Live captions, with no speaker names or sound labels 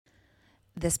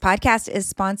This podcast is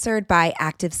sponsored by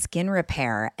Active Skin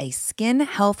Repair, a skin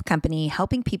health company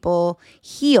helping people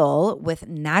heal with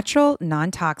natural,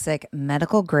 non-toxic,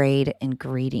 medical-grade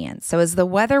ingredients. So as the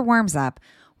weather warms up,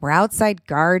 we're outside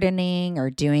gardening or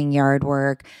doing yard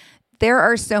work. There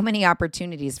are so many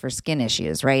opportunities for skin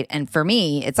issues, right? And for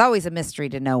me, it's always a mystery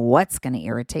to know what's going to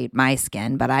irritate my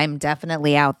skin, but I'm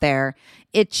definitely out there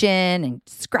itching and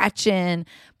scratching.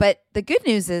 But the good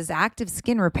news is Active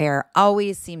Skin Repair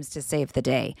always seems to save the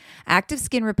day. Active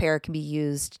Skin Repair can be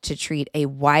used to treat a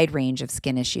wide range of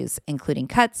skin issues, including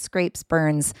cuts, scrapes,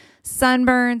 burns,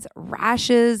 sunburns,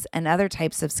 rashes, and other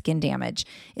types of skin damage.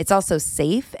 It's also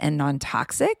safe and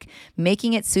non-toxic,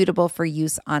 making it suitable for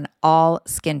use on all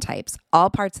skin types, all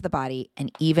parts of the body,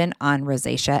 and even on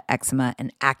rosacea, eczema,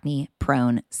 and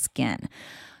acne-prone skin.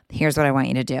 Here's what I want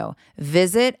you to do.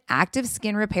 Visit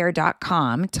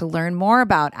ActiveSkinRepair.com to learn more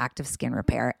about Active Skin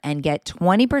Repair and get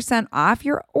 20% off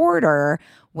your order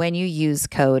when you use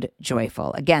code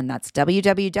JOYFUL. Again, that's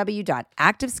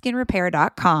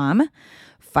www.ActiveSkinRepair.com.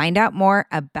 Find out more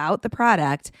about the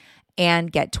product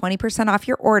and get 20% off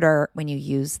your order when you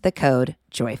use the code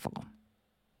JOYFUL.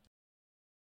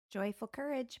 Joyful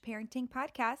Courage Parenting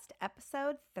Podcast,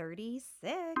 episode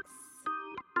 36.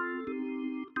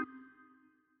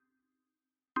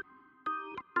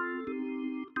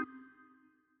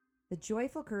 The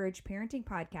Joyful Courage Parenting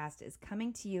Podcast is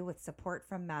coming to you with support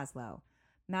from Maslow.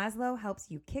 Maslow helps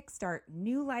you kickstart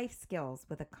new life skills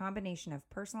with a combination of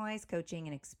personalized coaching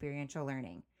and experiential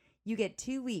learning. You get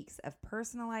 2 weeks of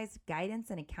personalized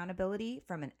guidance and accountability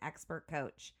from an expert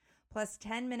coach, plus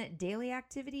 10-minute daily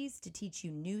activities to teach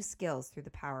you new skills through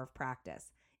the power of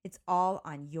practice. It's all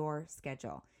on your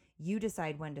schedule. You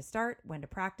decide when to start, when to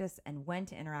practice, and when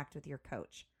to interact with your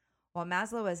coach. While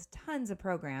Maslow has tons of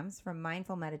programs, from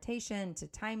mindful meditation to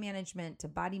time management to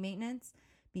body maintenance,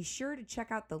 be sure to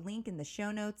check out the link in the show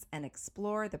notes and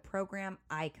explore the program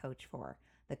I coach for,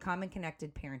 the Common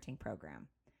Connected Parenting Program.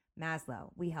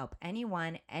 Maslow, we help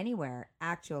anyone, anywhere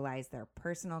actualize their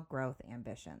personal growth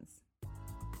ambitions.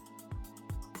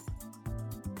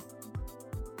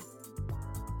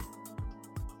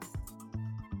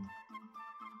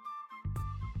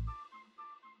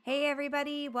 Hey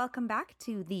everybody, welcome back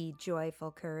to the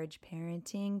Joyful Courage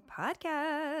Parenting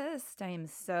Podcast. I am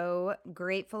so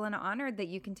grateful and honored that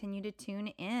you continue to tune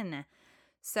in.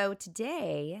 So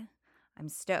today, I'm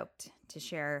stoked to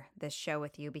share this show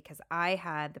with you because I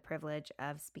had the privilege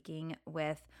of speaking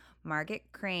with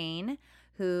Margaret Crane,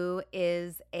 who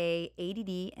is a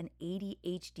ADD and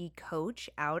ADHD coach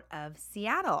out of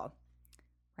Seattle.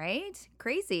 Right?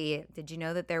 Crazy. Did you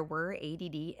know that there were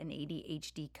ADD and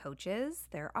ADHD coaches?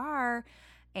 There are.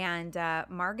 And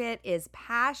Margaret is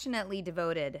passionately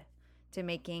devoted to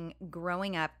making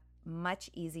growing up much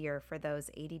easier for those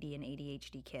ADD and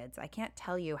ADHD kids. I can't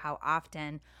tell you how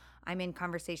often I'm in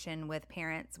conversation with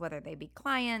parents, whether they be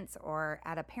clients or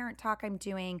at a parent talk I'm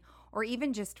doing, or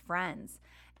even just friends.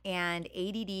 And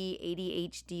ADD,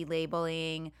 ADHD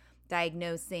labeling,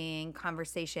 diagnosing,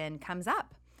 conversation comes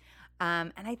up.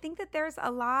 And I think that there's a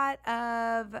lot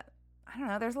of,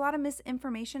 there's a lot of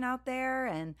misinformation out there.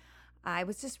 And I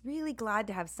was just really glad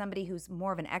to have somebody who's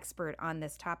more of an expert on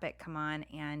this topic come on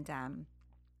and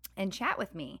chat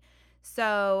with me.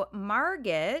 So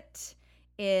Margaret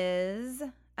is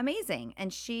amazing.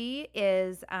 And she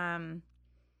is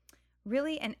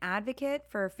really an advocate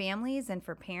for families and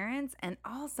for parents, and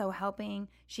also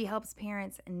she helps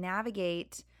parents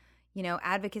navigate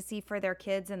advocacy for their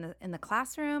kids in the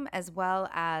classroom as well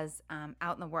as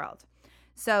out in the world.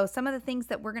 So some of the things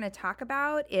that we're going to talk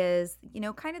about is,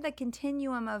 kind of the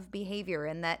continuum of behavior,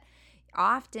 and that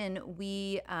often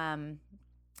we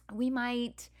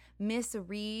might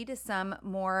misread some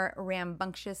more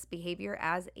rambunctious behavior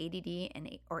as ADD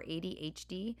or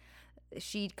ADHD.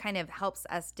 She kind of helps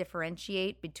us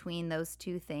differentiate between those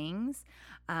two things,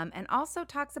 and also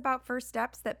talks about first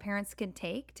steps that parents can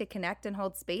take to connect and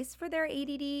hold space for their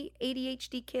ADD,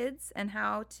 ADHD kids and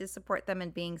how to support them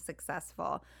in being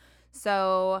successful.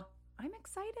 So I'm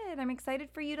excited. I'm excited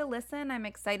for you to listen. I'm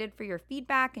excited for your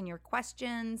feedback and your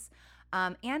questions,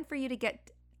 and for you to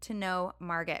get to know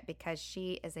Margaret, because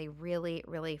she is a really,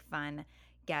 really fun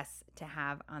guest to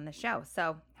have on the show.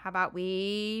 So how about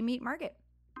we meet Margaret?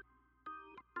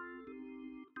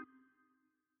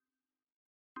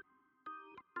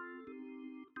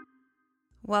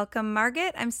 Welcome,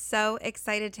 Margaret. I'm so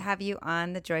excited to have you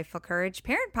on the Joyful Courage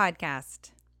Parent Podcast.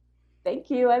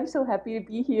 Thank you. I'm so happy to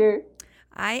be here.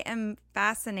 I am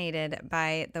fascinated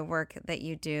by the work that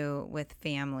you do with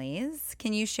families.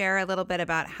 Can you share a little bit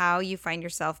about how you find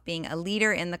yourself being a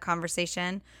leader in the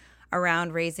conversation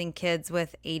around raising kids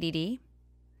with ADD?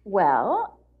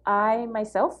 Well, I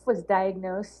myself was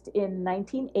diagnosed in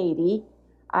 1980.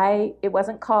 It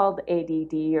wasn't called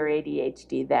ADD or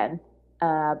ADHD then,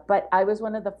 but I was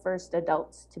one of the first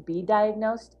adults to be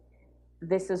diagnosed.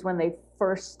 This is when they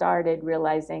first started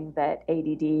realizing that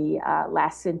ADD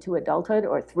lasts into adulthood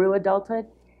or through adulthood.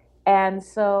 And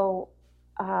so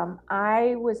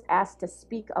I was asked to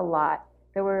speak a lot.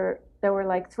 There were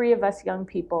like three of us young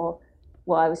people.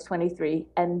 Well, I was 23,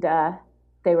 and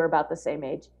they were about the same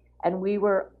age, and we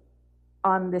were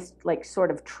on this like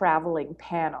sort of traveling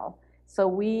panel. So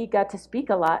we got to speak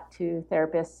a lot to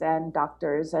therapists and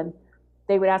doctors, and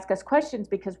they would ask us questions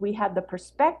because we had the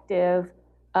perspective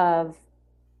of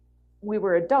we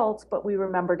were adults, but we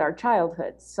remembered our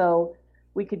childhood. So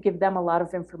we could give them a lot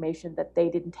of information that they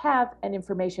didn't have and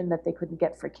information that they couldn't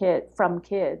get from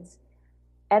kids.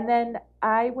 And then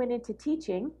I went into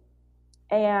teaching,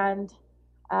 and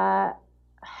uh,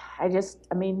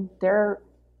 I mean, there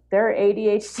are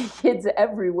ADHD kids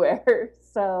everywhere.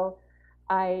 So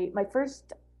my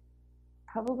first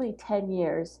probably 10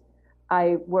 years,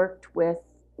 I worked with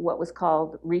what was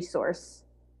called resource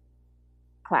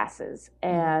classes.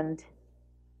 And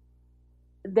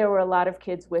there were a lot of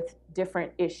kids with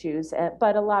different issues,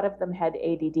 but a lot of them had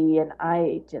ADD, and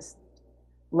I just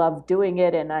loved doing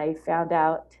it. And I found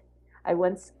out,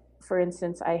 for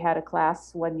instance, I had a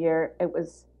class one year, it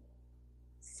was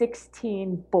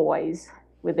 16 boys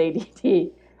with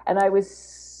ADD, and I was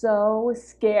so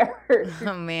scared.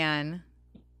 Oh, man.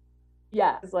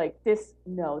 Yeah, it's like, this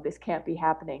can't be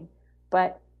happening.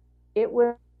 But it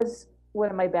was one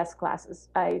of my best classes.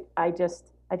 I just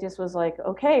was like,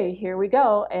 okay, here we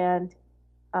go. And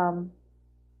um,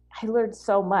 I learned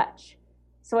so much.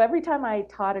 So every time I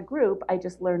taught a group, I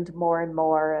just learned more and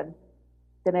more. And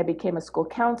then I became a school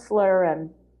counselor, and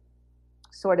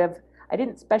sort of, I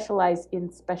didn't specialize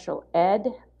in special ed,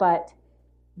 but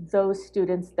those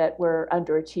students that were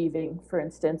underachieving, for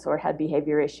instance, or had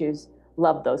behavior issues,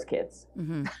 loved those kids.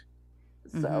 Mm-hmm.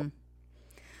 So. Mm-hmm.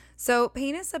 So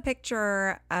paint us a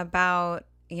picture about,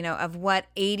 of what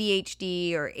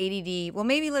ADHD or ADD, well,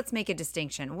 maybe let's make a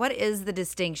distinction. What is the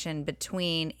distinction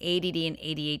between ADD and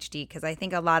ADHD? Because I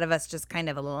think a lot of us just kind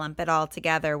of lump it all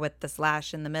together with the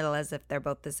slash in the middle as if they're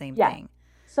both the same thing.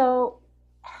 So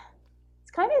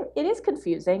it is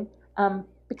confusing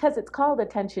because it's called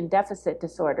attention deficit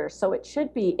disorder. So it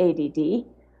should be ADD,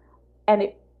 and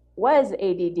it was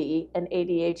ADD, and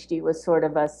ADHD was sort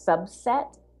of a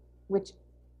subset, which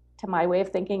to my way of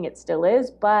thinking it still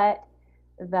is, but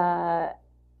the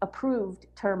approved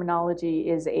terminology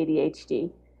is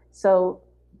ADHD. So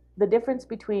the difference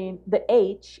between the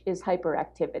H is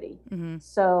hyperactivity. Mm-hmm.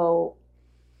 So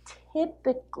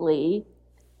typically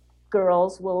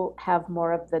girls will have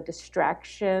more of the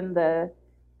distraction, the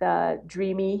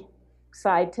dreamy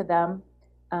side to them.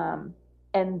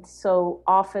 And so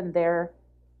often they're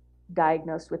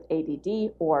diagnosed with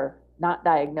ADD or not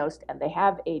diagnosed and they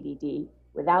have ADD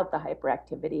without the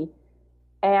hyperactivity.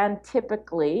 And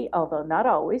typically, although not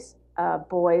always,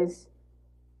 boys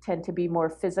tend to be more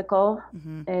physical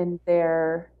in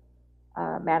their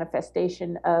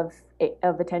manifestation of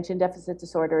attention deficit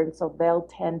disorder, and so they'll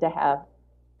tend to have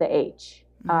the H.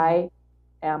 I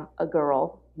am a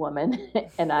woman,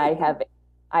 and I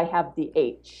have the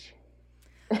H.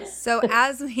 So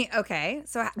as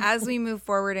we move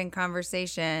forward in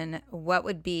conversation, what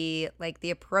would be like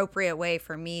the appropriate way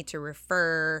for me to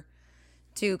refer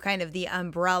to kind of the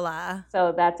umbrella?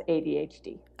 So that's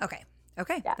ADHD. Okay.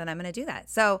 Yeah. Then I'm going to do that.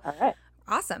 So, all right.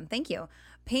 Awesome. Thank you.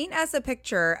 Paint us a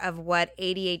picture of what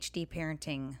ADHD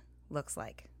parenting looks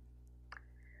like.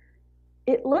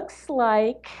 It looks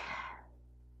like,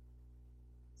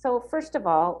 so first of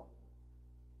all,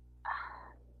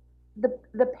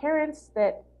 the parents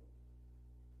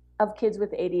of kids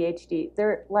with ADHD,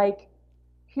 they're like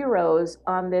heroes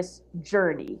on this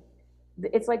journey.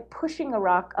 It's like pushing a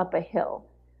rock up a hill.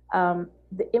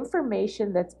 The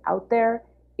information that's out there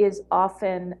is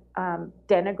often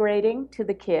denigrating to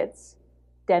the kids,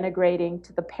 denigrating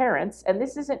to the parents. And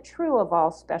this isn't true of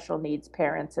all special needs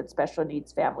parents and special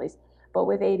needs families. But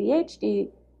with ADHD,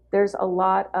 there's a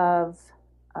lot of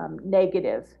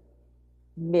negative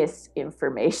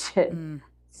misinformation.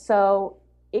 So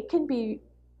it can be,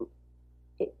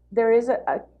 there is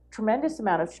a tremendous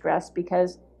amount of stress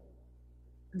because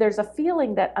there's a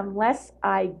feeling that unless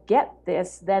I get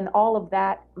this, then all of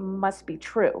that must be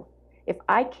true. If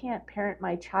I can't parent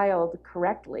my child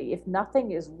correctly, if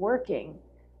nothing is working,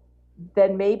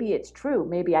 then maybe it's true.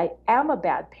 Maybe I am a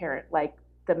bad parent, like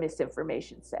the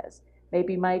misinformation says.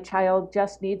 Maybe my child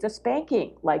just needs a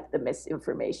spanking, like the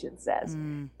misinformation says.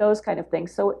 Those kind of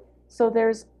things. So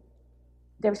there's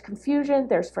there's confusion,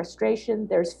 there's frustration,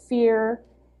 there's fear.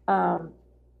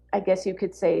 I guess you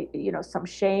could say, some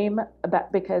shame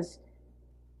about because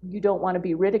you don't want to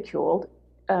be ridiculed.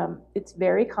 It's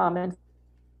very common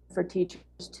for teachers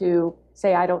to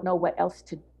say, I don't know what else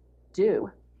to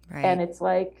do. Right. And it's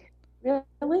like,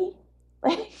 really?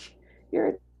 Like, you're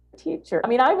a teacher. I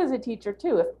mean, I was a teacher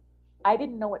too. If I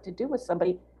didn't know what to do with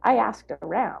somebody, I asked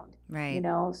around, Right.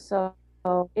 So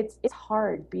it's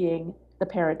hard being the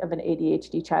parent of an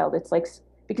ADHD child. It's like,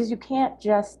 because you can't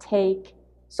just take,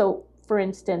 so for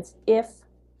instance, if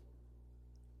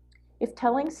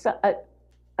telling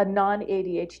a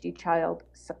non-ADHD child,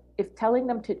 if telling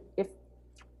them to,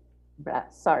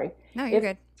 sorry, No, you're if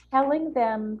good. telling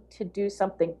them to do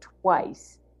something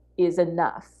twice is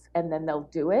enough and then they'll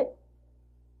do it,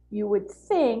 you would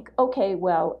think, okay,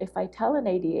 well, if I tell an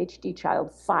ADHD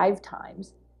child 5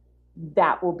 times,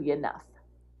 that will be enough.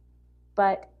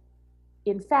 But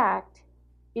in fact,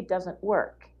 it doesn't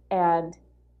work. And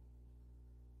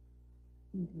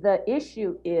the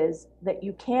issue is that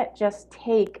you can't just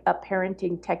take a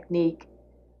parenting technique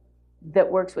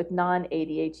that works with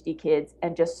non-ADHD kids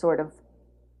and just sort of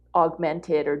augment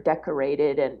it or decorate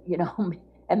it and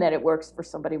and then it works for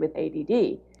somebody with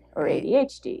ADD or Right.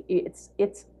 ADHD.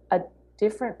 It's a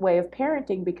different way of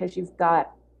parenting because you've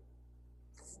got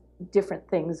different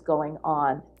things going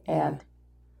on, and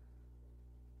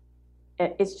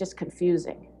it's just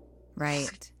confusing. Right.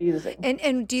 It's confusing.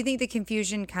 And do you think the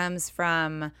confusion comes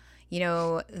from,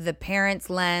 the parent's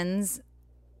lens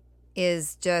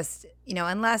is just,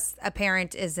 unless a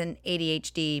parent is an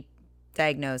ADHD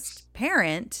diagnosed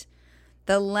parent,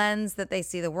 the lens that they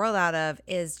see the world out of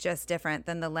is just different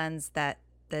than the lens that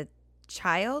the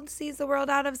child sees the world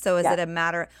out of. So is it a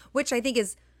matter, which I think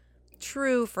is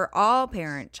true for all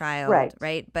parent-child,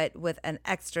 right? But with an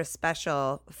extra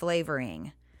special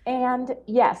flavoring. And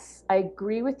yes, I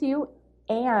agree with you.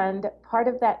 And part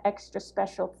of that extra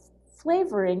special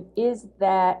flavoring is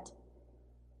that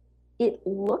it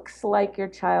looks like your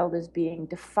child is being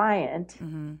defiant.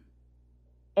 Mm-hmm.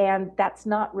 And that's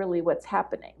not really what's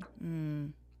happening.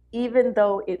 Mm. Even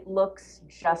though it looks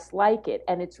just like it.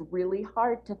 And it's really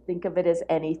hard to think of it as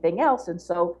anything else. And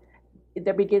so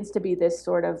there begins to be this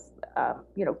sort of,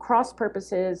 cross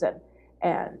purposes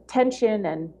and tension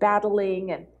and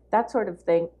battling and that sort of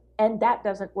thing. And that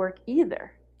doesn't work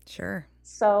either. Sure.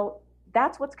 So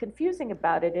that's what's confusing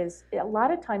about it is a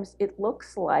lot of times it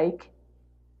looks like,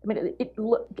 it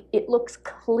looks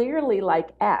clearly like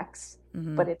X,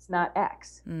 mm-hmm. but it's not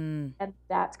X. Mm. And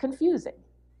that's confusing.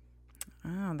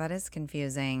 Oh, that is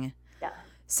confusing. Yeah.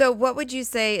 So what would you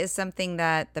say is something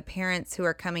that the parents who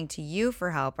are coming to you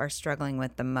for help are struggling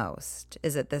with the most?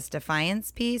 Is it this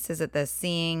defiance piece? Is it the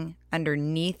seeing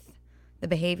underneath the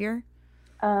behavior?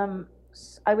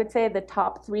 I would say the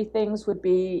top 3 things would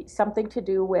be something to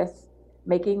do with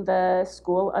making the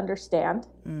school understand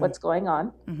what's going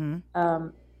on. Mm-hmm.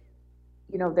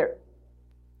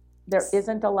 There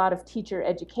isn't a lot of teacher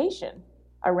education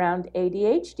around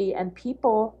ADHD, and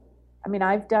people,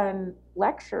 I've done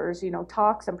lectures,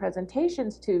 talks and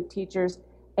presentations to teachers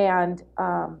and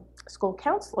school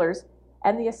counselors,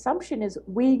 and the assumption is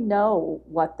we know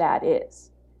what that is,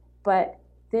 but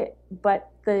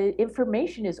the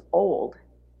information is old,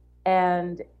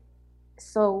 and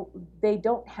so they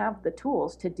don't have the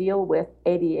tools to deal with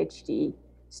ADHD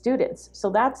students. So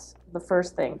that's the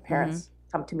first thing parents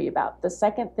come to me about. The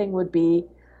second thing would be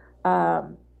a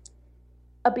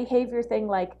behavior thing,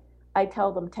 like I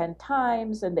tell them 10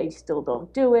 times and they still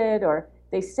don't do it, or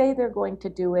they say they're going to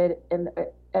do it and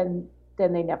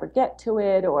then they never get to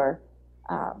it, or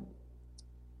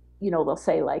they'll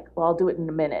say like, well, I'll do it in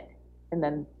a minute, and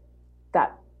then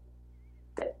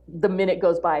the minute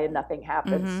goes by and nothing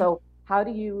happens. Mm-hmm. So how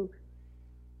do you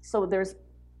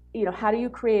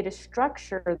create a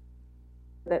structure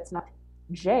that's not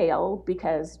jail,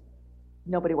 because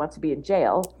nobody wants to be in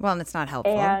jail. Well, and it's not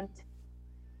helpful. And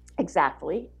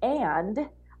exactly. And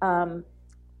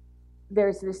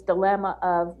there's this dilemma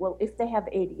of, well, if they have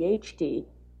ADHD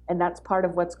and that's part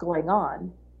of what's going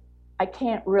on, I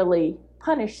can't really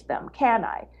punish them, can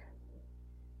I?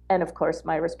 And of course,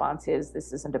 my response is,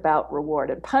 this isn't about reward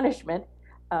and punishment.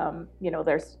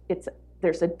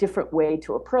 There's a different way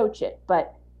to approach it,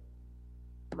 but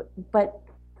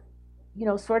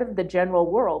sort of the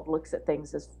general world looks at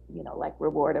things as, like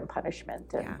reward and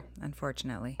punishment. And, yeah,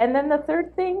 unfortunately. And then the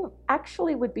third thing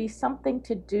actually would be something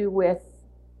to do with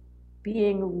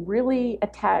being really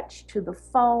attached to the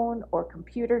phone or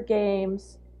computer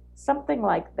games, something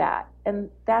like that. And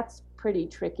that's pretty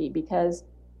tricky because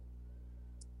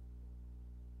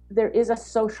there is a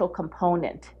social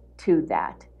component to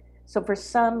that. So for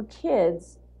some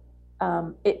kids,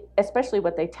 especially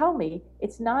what they tell me,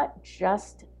 it's not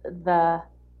just the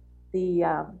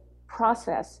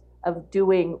process of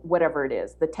doing whatever it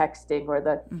is, the texting or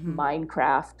the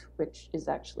Minecraft, which is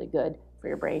actually good for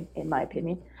your brain, in my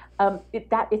opinion.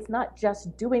 It's not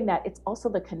just doing that; it's also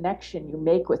the connection you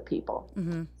make with people.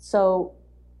 So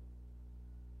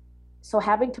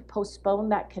having to postpone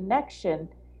that connection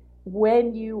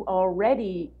when you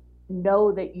already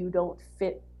know that you don't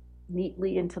fit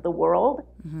neatly into the world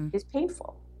is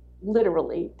painful,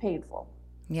 literally painful.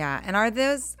 Yeah. And are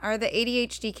the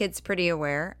ADHD kids pretty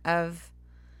aware of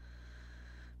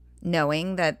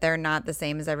knowing that they're not the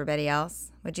same as everybody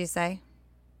else, would you say?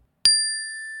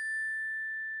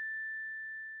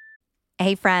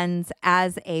 Hey friends,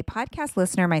 as a podcast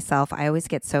listener myself, I always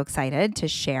get so excited to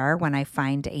share when I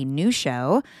find a new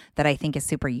show that I think is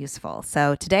super useful.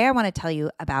 So today I want to tell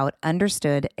you about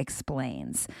Understood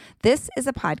Explains. This is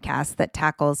a podcast that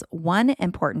tackles one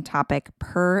important topic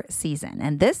per season.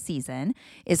 And this season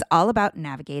is all about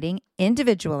navigating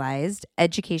individualized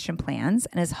education plans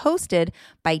and is hosted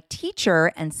by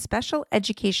teacher and special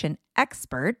education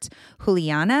expert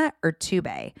Juliana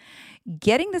Urtube.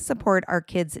 Getting the support our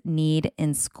kids need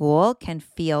in school can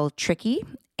feel tricky,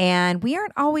 and we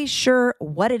aren't always sure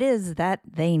what it is that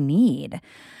they need.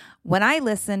 When I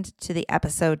listened to the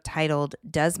episode titled,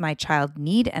 Does My Child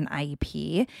Need an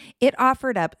IEP? It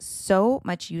offered up so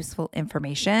much useful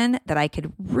information that I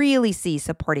could really see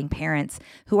supporting parents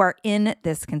who are in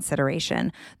this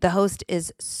consideration. The host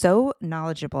is so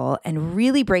knowledgeable and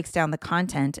really breaks down the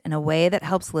content in a way that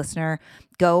helps listener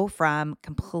go from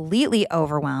completely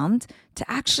overwhelmed to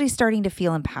actually starting to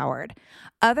feel empowered.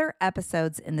 Other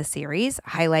episodes in the series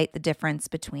highlight the difference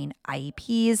between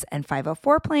IEPs and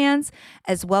 504 plans,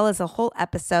 as well as a whole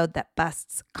episode that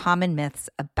busts common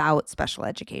myths about special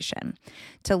education.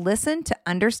 To listen to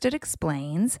Understood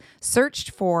Explains, search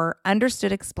for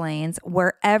Understood Explains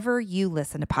wherever you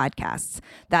listen to podcasts.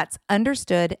 That's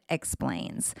Understood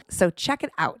Explains. So check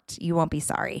it out. You won't be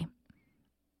sorry.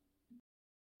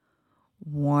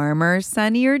 Warmer,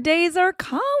 sunnier days are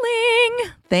calling.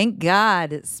 Thank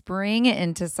God. Spring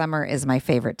into summer is my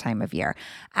favorite time of year.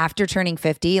 After turning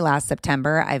 50 last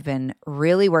September, I've been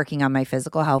really working on my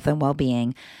physical health and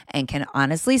well-being and can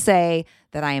honestly say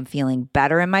that I am feeling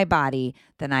better in my body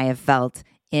than I have felt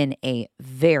in a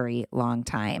very long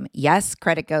time. Yes,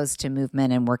 credit goes to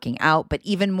movement and working out, but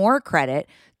even more credit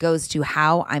goes to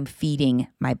how I'm feeding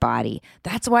my body.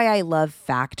 That's why I love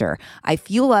Factor. I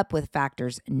fuel up with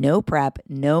Factor's no prep,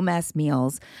 no mess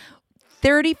meals,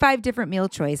 35 different meal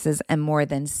choices, and more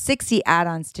than 60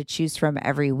 add-ons to choose from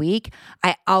every week.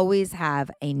 I always have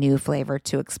a new flavor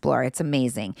to explore. It's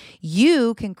amazing.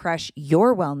 You can crush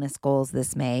your wellness goals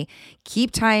this May, keep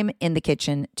time in the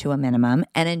kitchen to a minimum,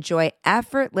 and enjoy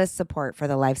effortless support for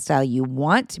the lifestyle you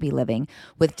want to be living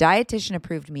with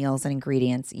dietitian-approved meals and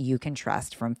ingredients you can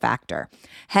trust from Factor.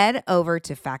 Head over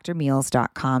to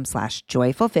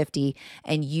factormeals.com/joyful50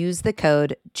 and use the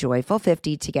code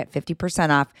joyful50 to get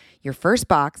 50% off your first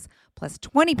box plus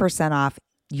 20% off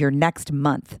your next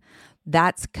month.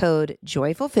 That's code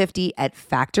joyful50 at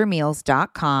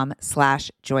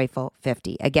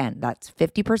factormeals.com/joyful50. Again, that's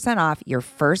 50% off your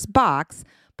first box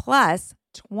plus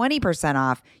 20%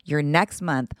 off your next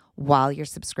month while your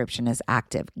subscription is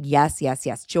active. Yes, yes,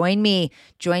 yes. Join me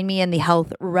in the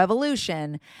health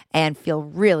revolution and feel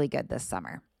really good this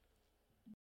summer.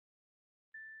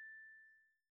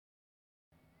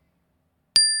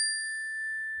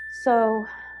 So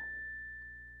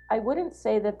I wouldn't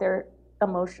say that they're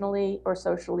emotionally or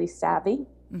socially savvy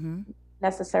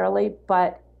necessarily,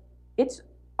 but it's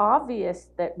obvious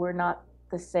that we're not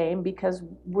the same because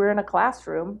we're in a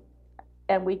classroom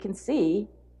and we can see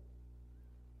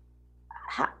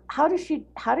how does she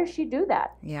do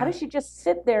that? Yeah. How does she just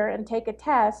sit there and take a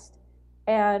test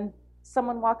and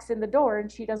someone walks in the door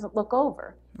and she doesn't look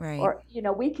over? Right. Or,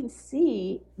 we can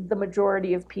see the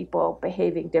majority of people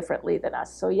behaving differently than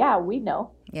us. So yeah, we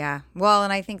know. Yeah. Well,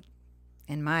 and I think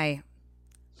in my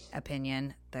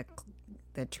opinion, the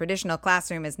traditional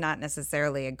classroom is not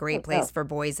necessarily a great place for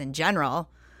boys in general.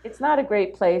 It's not a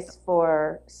great place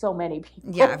for so many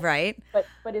people. Yeah, right.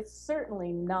 But it's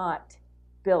certainly not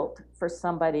built for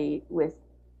somebody with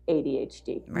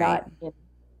ADHD. Right.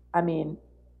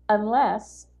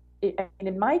 Unless,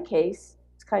 in my case,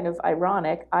 it's kind of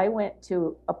ironic. I went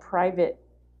to a private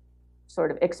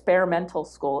sort of experimental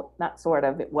school. Not sort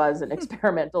of, it was an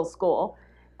experimental school.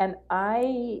 And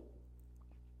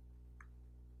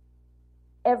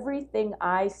everything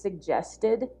I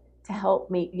suggested to help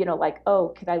me, can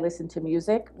I listen to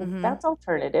music? Mm-hmm. That's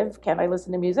alternative. Can I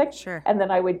listen to music? Sure. And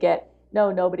then I would get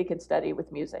no, nobody can study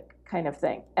with music kind of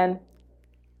thing. And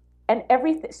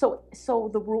everything, so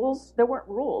the rules, there weren't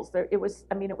rules there. It was,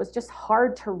 I mean, it was just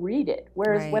hard to read it.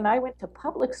 Whereas Right. when I went to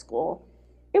public school,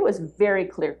 it was very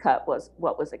clear cut was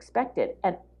what was expected.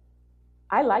 And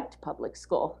I liked public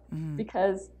school Mm-hmm.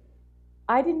 because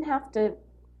I didn't have to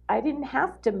I didn't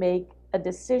have to make a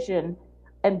decision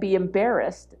and be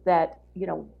embarrassed that,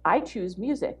 I choose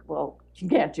music. Well, you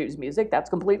can't choose music. That's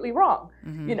completely wrong.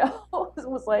 Mm-hmm. You know, it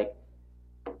was like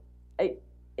I,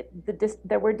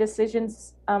 there were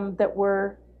decisions that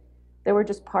were they were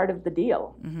just part of the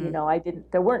deal. Mm-hmm. I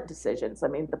didn't there weren't decisions. I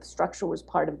mean, the structure was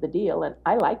part of the deal, and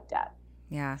I liked that.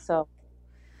 Yeah. So,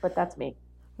 but that's me.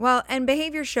 Well, and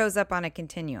behavior shows up on a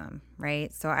continuum,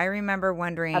 right? So I remember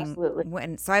wondering Absolutely.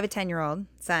 so I have a 10-year-old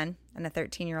son and a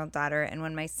 13-year-old daughter. And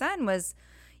when my son was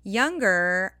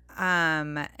younger,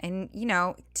 and,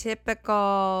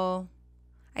 typical,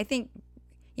 I think,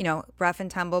 rough and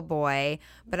tumble boy.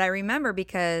 But I remember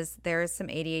because there's some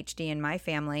ADHD in my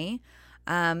family,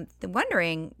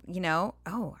 wondering,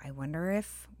 oh, I wonder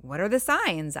what are the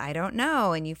signs? I don't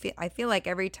know. And I feel like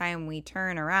every time we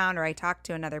turn around or I talk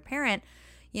to another parent,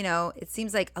 it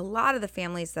seems like a lot of the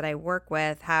families that I work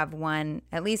with have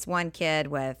at least one kid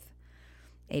with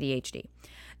ADHD.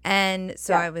 And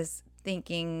so Yeah. I was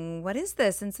thinking, what is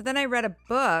this? And so then I read a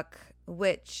book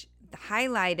which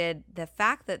highlighted the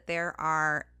fact that there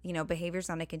are, behaviors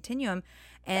on a continuum,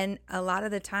 and a lot of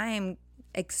the time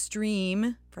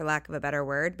extreme, for lack of a better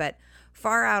word, but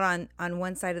far out on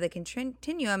one side of the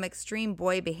continuum, extreme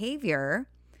boy behavior,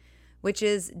 which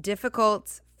is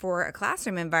difficult for a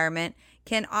classroom environment,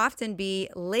 can often be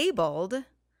labeled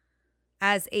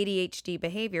as ADHD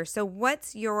behavior. So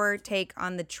what's your take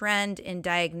on the trend in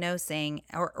diagnosing,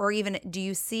 or even do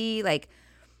you see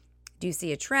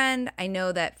a trend? I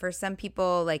know that for some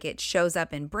people, like, it shows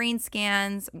up in brain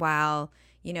scans, while,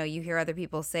 you hear other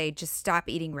people say, just stop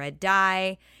eating red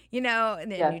dye,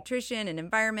 and Yeah. nutrition and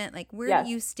environment. Like, where Yes.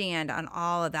 do you stand on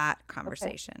all of that Okay.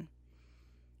 conversation?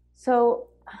 So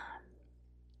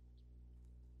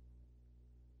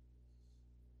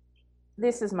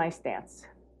this is my stance.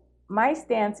 My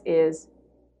stance is,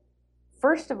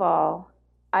 first of all,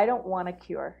 I don't want a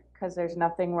cure because there's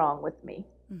nothing wrong with me.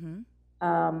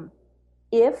 Mm-hmm.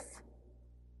 If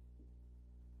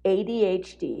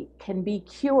ADHD can be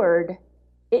cured,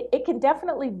 it can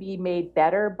definitely be made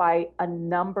better by a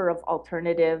number of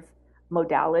alternative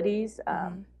modalities,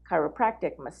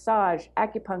 chiropractic, massage,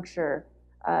 acupuncture,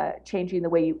 changing the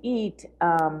way you eat,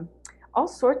 all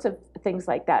sorts of things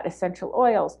like that, essential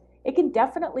oils. It can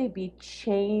definitely be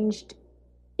changed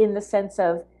in the sense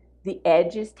of the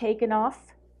edge is taken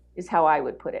off, is how I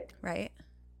would put it. Right.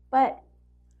 But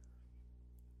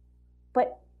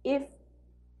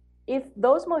if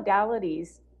those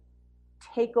modalities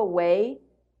take away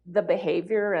the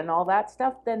behavior and all that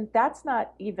stuff, then that's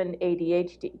not even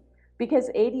ADHD, because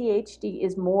ADHD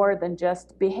is more than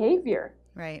just behavior.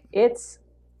 Right. It's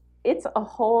a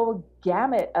whole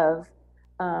gamut of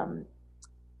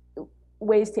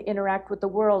ways to interact with the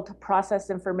world, to process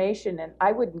information. And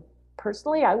I wouldn't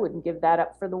give that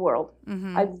up for the world.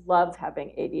 Mm-hmm. I love having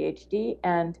ADHD,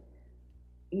 and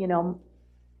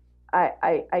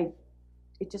I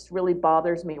it just really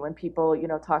bothers me when people,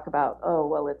 talk about, oh,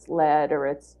 well, it's lead, or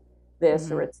it's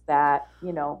this, or it's that,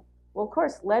 well, of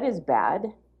course, lead is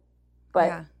bad,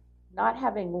 but not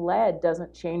having lead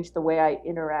doesn't change the way I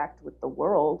interact with the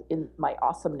world in my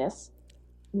awesomeness.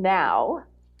 Now,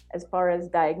 as far as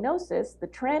diagnosis, the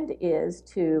trend is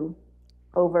to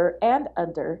over and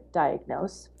under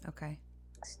diagnose. Okay.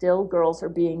 Still, girls are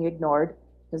being ignored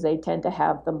because they tend to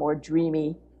have the more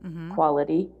dreamy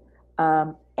quality.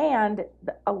 And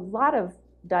a lot of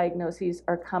diagnoses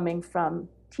are coming from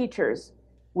teachers,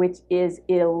 which is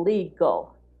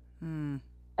illegal.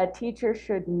 A teacher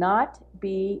should not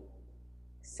be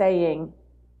saying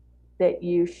that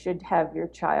you should have your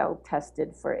child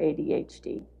tested for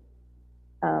ADHD.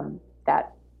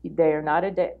 That they are not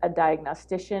a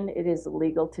diagnostician. It is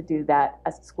illegal to do that.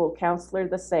 As a school counselor,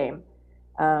 the same.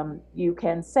 You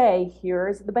can say,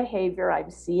 here's the behavior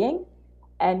I'm seeing,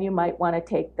 and you might want to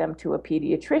take them to a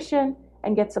pediatrician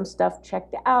and get some stuff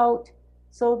checked out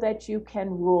so that you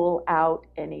can rule out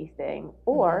anything,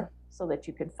 or so that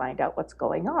you can find out what's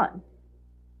going on.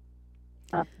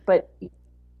 But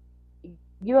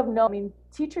you have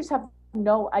teachers have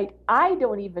no, I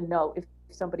don't even know if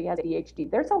somebody has ADHD.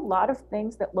 There's a lot of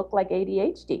things that look like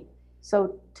ADHD.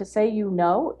 So to say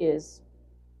is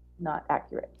not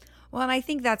accurate. Well, and I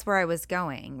think that's where I was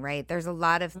going, right? There's a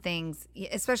lot of things,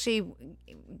 especially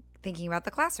thinking about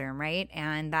the classroom, right?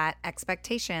 And that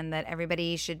expectation that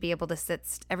everybody should be able to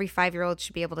every 5-year-old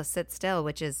should be able to sit still,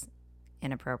 which is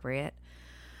inappropriate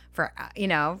for, for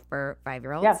Yeah.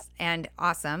 5-year-olds, and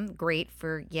awesome. Great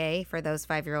for, yay for those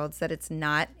 5-year-olds that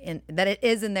that it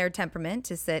is in their temperament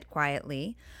to sit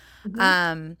quietly. Hmm.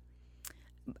 Um,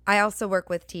 I also work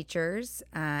with teachers,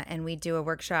 and we do a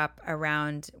workshop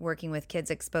around working with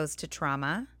kids exposed to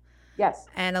trauma. Yes.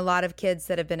 And a lot of kids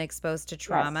that have been exposed to Yes.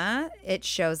 trauma, it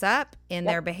shows up in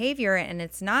their Yep. behavior, and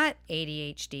it's not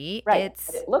ADHD. Right.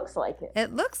 But it looks like it.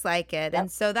 It looks like it. Yep.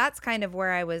 And so that's kind of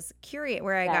where I was curious,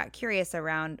 where I Yeah. got curious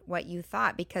around what you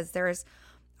thought, because there's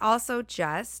also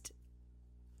just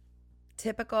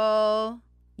typical,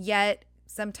 yet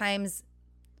sometimes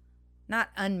not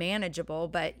unmanageable,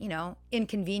 but,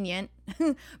 inconvenient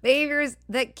behaviors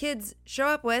that kids show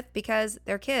up with because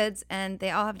they're kids and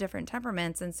they all have different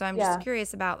temperaments. And so I'm just Yeah.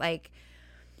 curious about, like,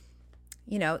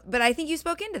 but I think you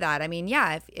spoke into that. I mean,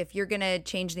 yeah, if you're going to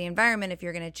change the environment, if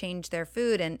you're going to change their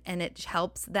food, and it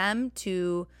helps them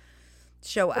to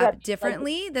show Yeah, up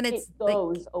differently, then it it's like,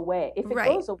 goes away. If it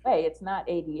right. goes away, it's not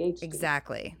ADHD.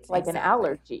 Exactly. It's like an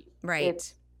allergy. Right.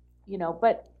 It's,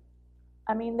 but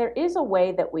I mean, there is a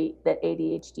way that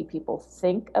ADHD people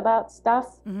think about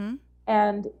stuff. Mm-hmm.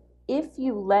 And if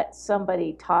you let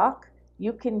somebody talk,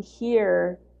 you can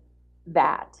hear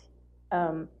that.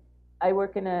 I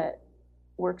work in a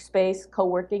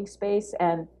co-working space,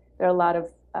 and there are a lot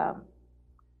of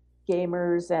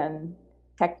gamers and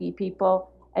techie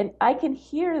people, and I can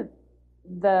hear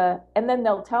and then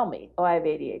they'll tell me, oh, I have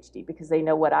ADHD, because they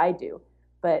know what I do.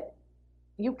 But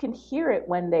you can hear it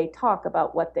when they talk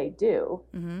about what they do.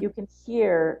 Mm-hmm. You can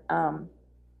hear,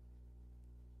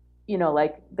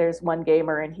 like there's one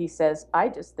gamer and he says, I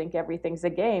just think everything's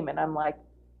a game. And I'm like,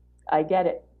 I get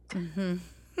it. Mm-hmm.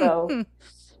 So,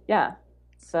 yeah.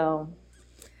 So.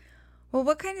 Well,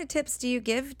 what kind of tips do you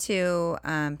give to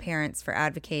parents for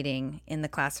advocating in the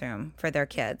classroom for their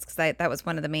kids? Because that was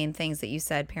one of the main things that you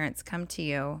said, parents come to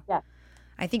you. Yeah.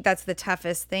 I think that's the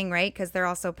toughest thing, right? Because they're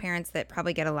also parents that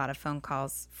probably get a lot of phone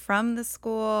calls from the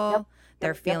school. Yep.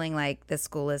 They're feeling like the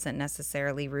school isn't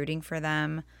necessarily rooting for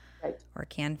them, right, or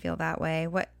can feel that way.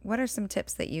 What are some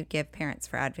tips that you give parents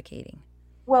for advocating?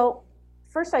 Well,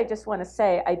 first, I just want to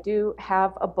say I do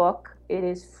have a book. It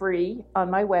is free on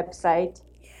my website.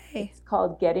 Yay. It's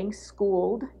called Getting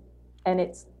Schooled, and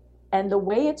the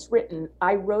way it's written,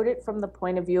 I wrote it from the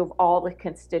point of view of all the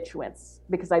constituents,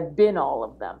 because I've been all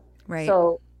of them. Right.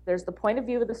 So there's the point of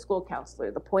view of the school counselor,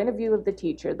 the point of view of the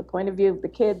teacher, the point of view of the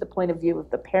kid, the point of view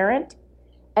of the parent,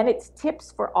 and it's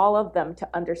tips for all of them to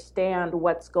understand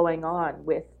what's going on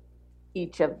with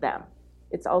each of them.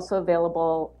 It's also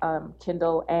available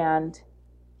Kindle and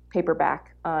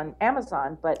paperback on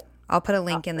Amazon, but I'll put a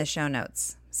link in the show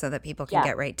notes so that people can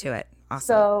get right to it.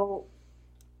 Awesome.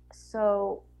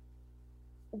 So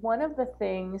one of the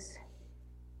things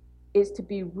is to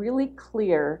be really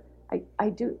clear.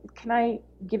 Can I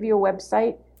give you a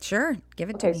website? Sure, give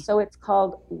it to me. Okay, so it's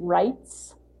called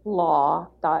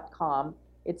rightslaw.com.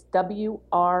 It's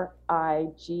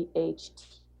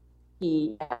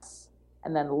WRIGHTES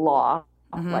and then law,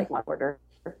 like one order.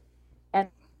 And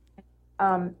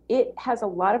it has a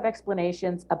lot of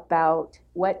explanations about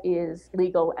what is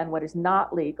legal and what is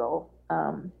not legal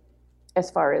as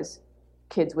far as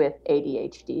kids with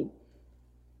ADHD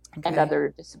and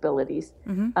other disabilities.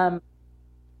 Mm-hmm.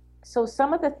 So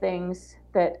some of the things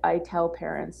that I tell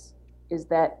parents is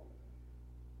that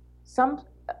some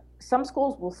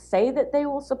schools will say that they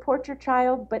will support your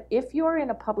child, but if you're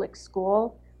in a public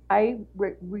school, I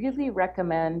really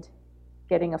recommend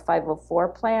getting a 504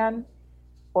 plan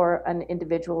or an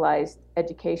individualized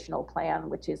educational plan,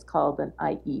 which is called an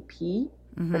IEP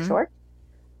for short.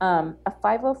 A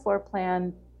 504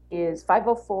 plan was I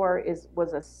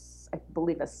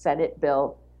believe a Senate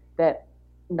bill that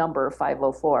number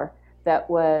 504 that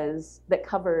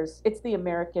covers, it's the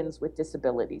Americans with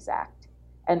Disabilities Act,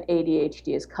 and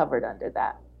ADHD is covered under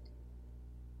that.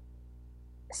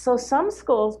 So some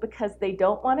schools, because they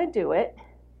don't want to do it,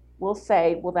 will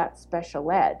say, well, that's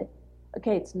special ed.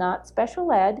 Okay, it's not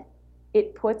special ed.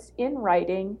 It puts in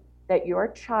writing that your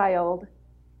child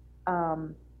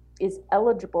is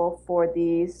eligible for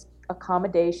these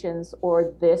accommodations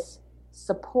or this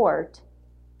support,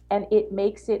 and it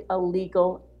makes it a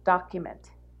legal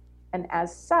document. And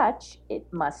as such, it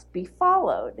must be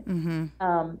followed.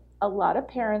 A lot of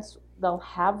parents, they'll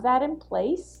have that in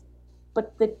place,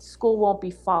 but the school won't be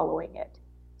following it.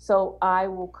 So I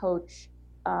will coach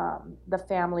the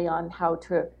family on how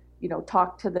to,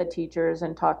 talk to the teachers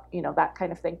and talk, that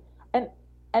kind of thing. And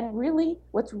really,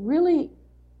 what's really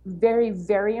very,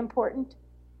 very important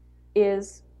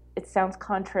is, it sounds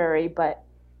contrary, but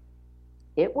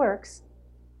it works,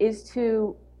 is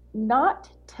to not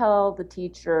tell the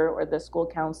teacher or the school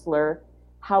counselor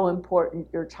how important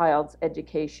your child's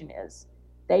education is.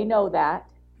 They know that.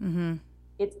 Mm-hmm.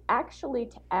 It's actually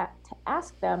to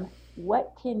ask them,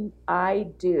 what can I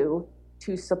do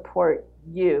to support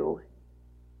you?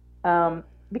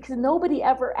 Because nobody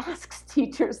ever asks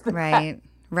teachers that. Right,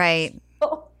 right.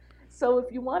 So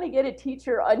if you want to get a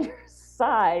teacher on your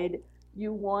side,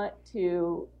 you want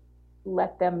to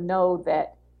let them know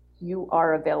that you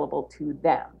are available to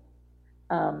them.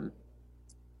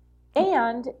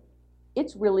 And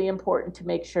it's really important to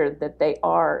make sure that they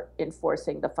are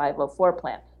enforcing the 504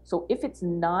 plan. So if it's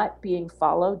not being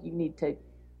followed, you need to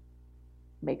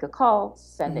make a call,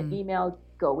 send an email,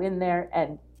 go in there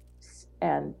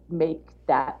and make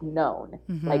that known.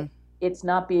 Like, it's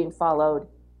not being followed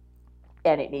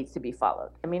and it needs to be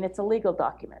followed. I mean, it's a legal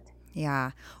document.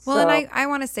 Yeah. Well, and I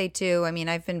want to say too, I mean,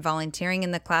 I've been volunteering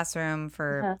in the classroom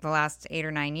for the last 8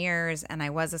 or 9 years, and I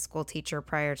was a school teacher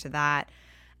prior to that.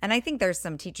 And I think there's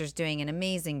some teachers doing an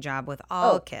amazing job with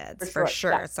all kids, for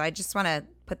sure. Yeah. So I just want to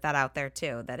put that out there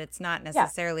too, that it's not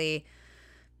necessarily,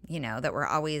 that we're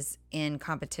always in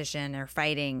competition or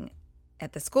fighting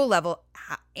at the school level.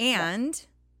 And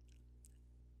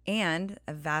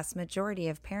a vast majority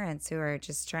of parents who are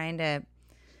just trying to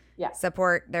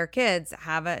support their kids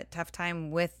have a tough time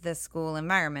with the school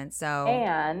environment. So,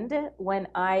 and when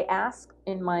I ask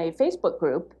in my Facebook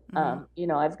group,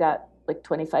 I've got like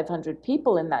 2,500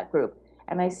 people in that group,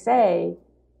 and I say,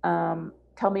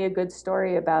 tell me a good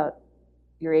story about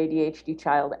your ADHD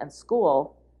child and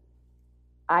school.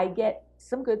 I get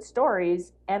some good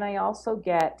stories, and I also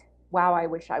get, wow, I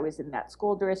wish I was in that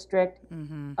school district.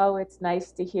 Oh, it's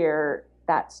nice to hear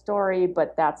that story,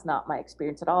 but that's not my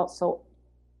experience at all. So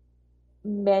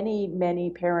many,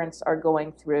 many parents are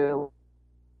going through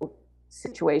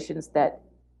situations that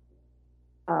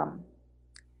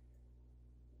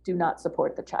do not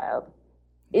support the child,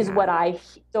 is what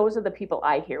those are the people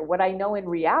I hear. What I know in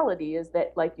reality is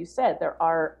that, like you said, there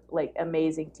are like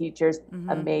amazing teachers,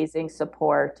 amazing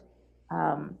support.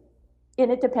 And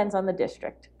it depends on the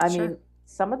district. I mean,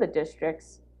 some of the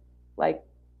districts, like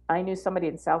I knew somebody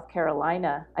in South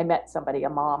Carolina, I met somebody, a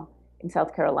mom in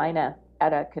South Carolina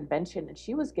at a convention, and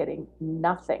she was getting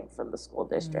nothing from the school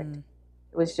district.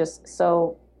 It was just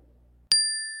so.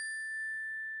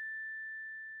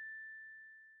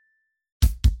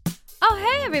 Oh,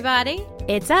 hey, everybody.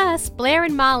 It's us, Blair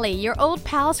and Molly, your old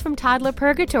pals from Toddler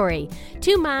Purgatory.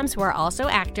 Two moms who are also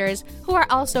actors, who are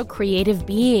also creative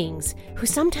beings, who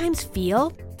sometimes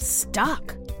feel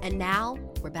stuck. And now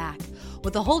we're back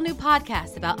with a whole new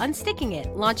podcast about unsticking it,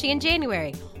 launching in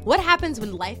January. What happens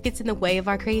when life gets in the way of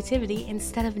our creativity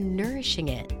instead of nourishing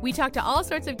it? We talk to all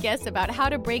sorts of guests about how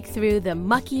to break through the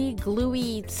mucky,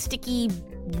 gluey, sticky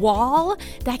wall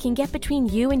that can get between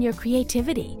you and your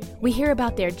creativity. We hear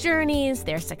about their journeys,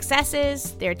 their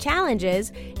successes, their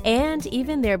challenges, and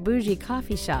even their bougie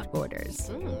coffee shop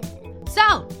orders.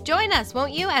 So, join us,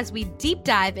 won't you, as we deep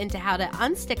dive into how to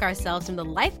unstick ourselves from the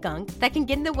life gunk that can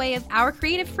get in the way of our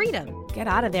creative freedom. Get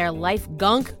out of there, life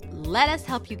gunk. Let us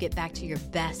help you get back to your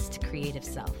best creative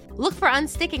self. Look for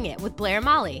Unsticking It with Blair and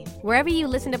Molly, wherever you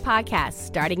listen to podcasts,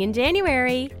 starting in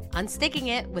January. Unsticking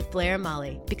It with Blair and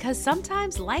Molly, because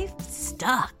sometimes life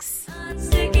sucks.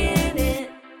 Unsticking it.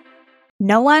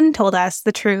 No one told us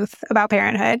the truth about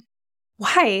parenthood.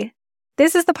 Why?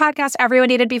 This is the podcast everyone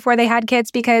needed before they had kids,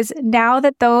 because now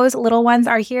that those little ones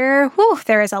are here,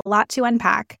 there is a lot to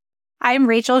unpack. I'm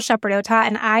Rachel Shepardota,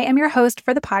 and I am your host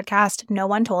for the podcast No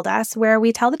One Told Us, where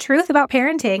we tell the truth about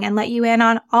parenting and let you in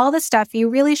on all the stuff you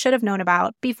really should have known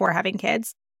about before having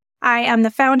kids. I am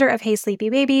the founder of Hey Sleepy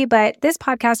Baby, but this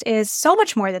podcast is so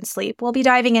much more than sleep. We'll be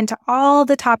diving into all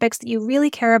the topics that you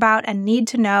really care about and need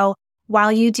to know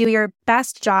while you do your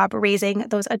best job raising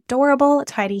those adorable,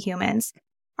 tiny humans.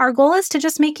 Our goal is to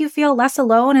just make you feel less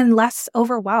alone and less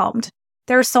overwhelmed.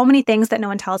 There are so many things that no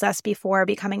one tells us before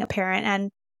becoming a parent,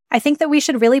 and I think that we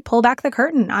should really pull back the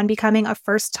curtain on becoming a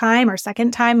first-time or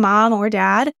second-time mom or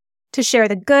dad to share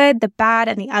the good, the bad,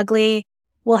 and the ugly.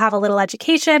 We'll have a little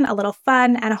education, a little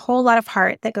fun, and a whole lot of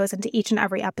heart that goes into each and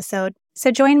every episode. So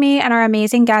join me and our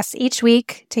amazing guests each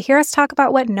week to hear us talk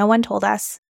about what no one told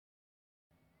us.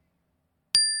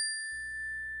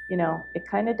 It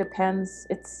kind of depends.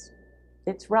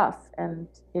 It's rough, and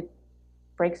it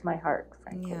breaks my heart,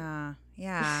 frankly.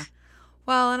 Yeah.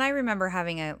 Well, and I remember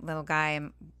having a little guy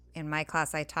in my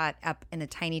class. I taught up in a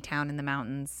tiny town in the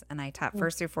mountains, and I taught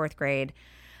first through fourth grade.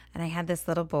 And I had this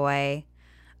little boy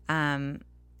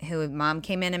who mom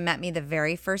came in and met me the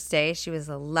very first day. She was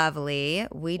lovely.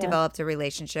 We developed a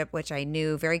relationship, which I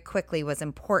knew very quickly was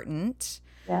important.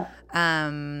 Yeah.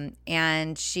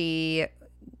 And she,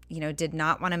 did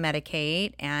not want to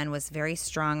medicate and was very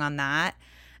strong on that.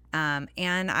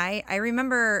 And I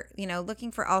remember,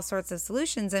 looking for all sorts of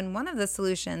solutions. And one of the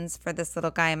solutions for this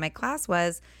little guy in my class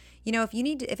was,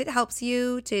 if it helps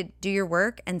you to do your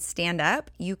work and stand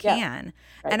up, you can.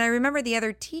 Right. And I remember the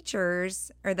other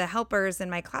teachers or the helpers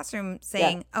in my classroom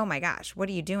saying, oh my gosh, what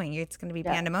are you doing? It's going to be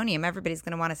pandemonium. Everybody's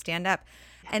going to want to stand up.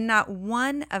 And not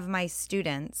one of my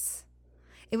students,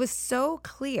 it was so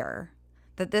clear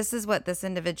that this is what this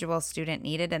individual student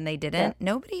needed and they didn't.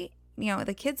 Nobody,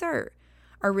 the kids are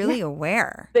really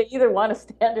aware. They either want to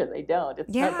stand or they don't. It's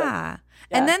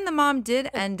And then the mom did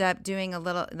end up doing a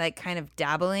little, like, kind of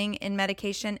dabbling in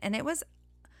medication. And it was,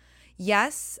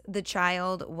 yes, the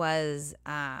child was,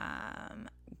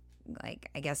 like,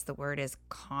 I guess the word is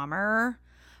calmer.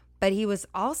 But he was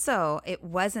also, it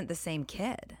wasn't the same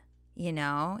kid,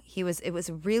 it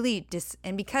was really,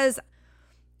 and because,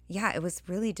 it was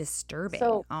really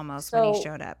disturbing almost when he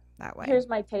showed up that way. Here's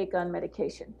my take on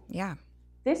medication. Yeah.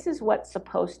 This is what's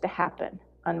supposed to happen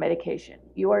on medication.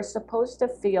 You are supposed to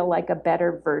feel like a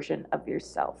better version of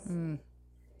yourself.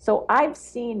 So I've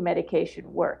seen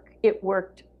medication work. It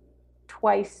worked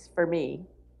twice for me.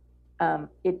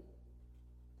 It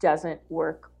doesn't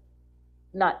work.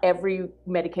 Not every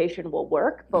medication will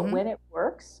work, but when it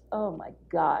works, oh my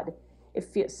God, it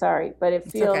feels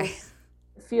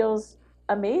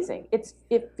amazing.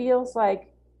 It feels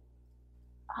like,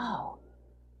 oh,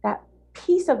 that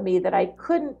piece of me that I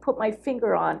couldn't put my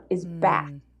finger on is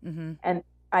back, and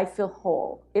I feel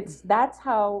whole. That's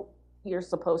how you're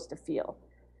supposed to feel.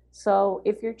 So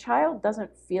if your child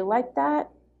doesn't feel like that,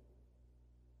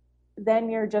 then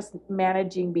you're just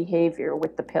managing behavior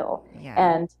with the pill.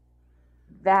 And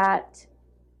that,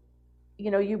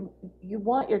 you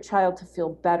want your child to feel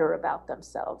better about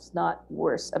themselves, not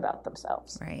worse about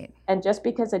themselves. Right. And just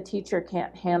because a teacher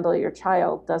can't handle your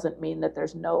child doesn't mean that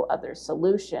there's no other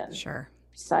solution. Sure.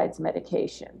 Besides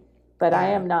medication. But I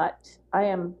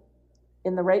am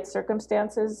in the right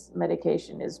circumstances,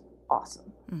 medication is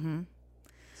awesome.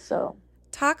 So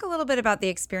talk a little bit about the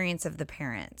experience of the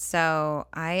parent. So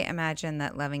I imagine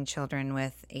that loving children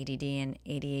with ADD and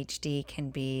ADHD can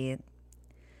be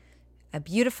a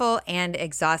beautiful and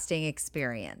exhausting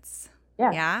experience.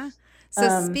 Yeah.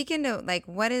 So speaking to, like,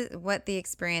 what the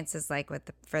experience is like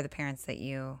for the parents that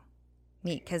you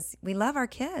meet, because we love our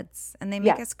kids and they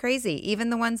make us crazy, even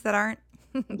the ones that aren't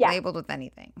labeled with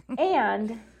anything.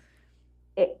 And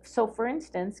so, for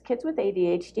instance, kids with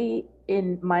ADHD,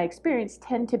 in my experience,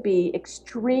 tend to be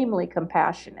extremely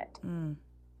compassionate,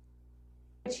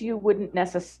 which you wouldn't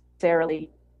necessarily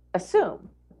assume.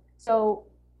 So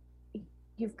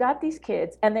you've got these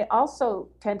kids, and they also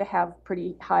tend to have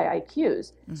pretty high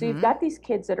IQs. So you've got these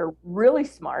kids that are really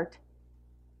smart,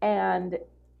 and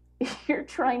you're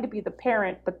trying to be the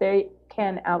parent, but they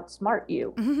can outsmart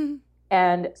you.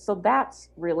 And so that's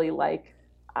really like,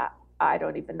 I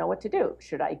don't even know what to do.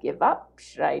 Should I give up?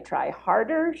 Should I try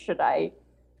harder? Should I,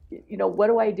 what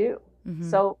do I do?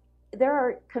 So there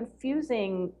are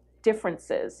confusing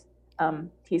differences.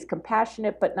 He's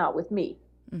compassionate, but not with me,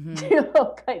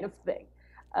 kind of thing.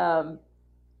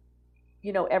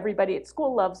 Everybody at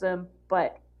school loves him,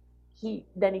 but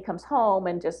then he comes home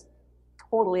and just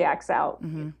totally acts out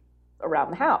around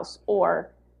the house.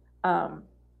 Or,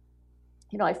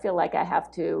 I feel like I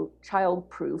have to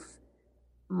child-proof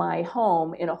my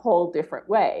home in a whole different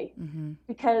way,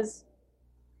 because,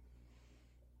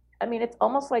 it's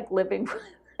almost like living,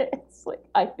 it's like,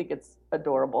 I think it's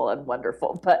adorable and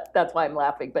wonderful, but that's why I'm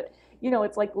laughing. But,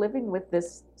 it's like living with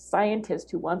this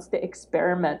scientist who wants to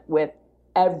experiment with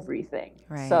everything.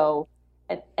 Right. So,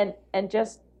 and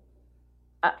just,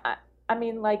 I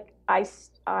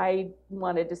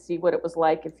wanted to see what it was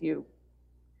like if you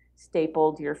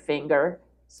stapled your finger.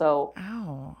 So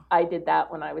I did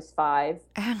that when I was 5.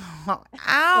 Ow.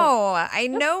 I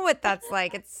know what that's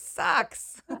like. It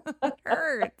sucks. It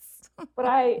hurts. But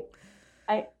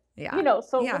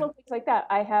little things like that.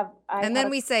 And then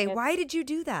we say, why did you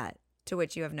do that? To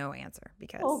which you have no answer,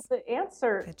 because the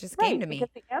answer, it just came to me. Because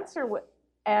the answer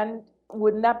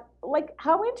wouldn't that, like,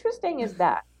 how interesting is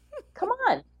that? Come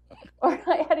on. Or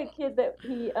I had a kid that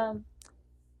he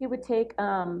would take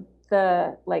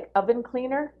the, like, oven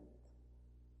cleaner,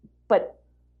 but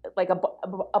like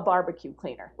a barbecue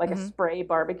cleaner, like a spray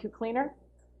barbecue cleaner.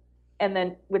 And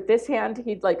then with this hand,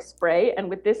 he'd like spray, and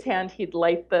with this hand, he'd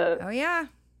light the... Oh, yeah.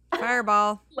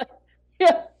 Fireball.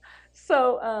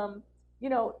 So,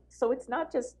 so it's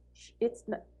not just,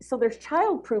 so there's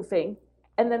child proofing,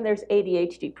 and then there's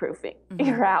ADHD proofing in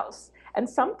your house. And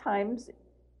sometimes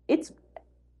it's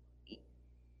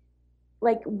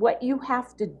like what you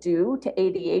have to do to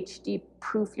ADHD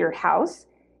proof your house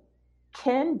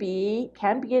can be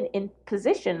an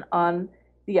imposition on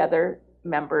the other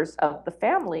members of the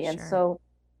family. And so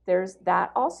there's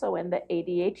that also. And the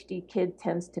ADHD kid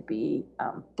tends to be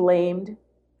blamed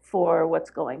for what's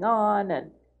going on,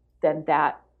 and then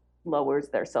that lowers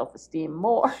their self-esteem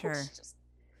more. Sure.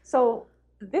 So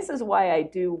this is why I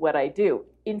do what I do.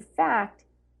 In fact,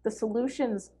 the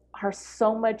solutions are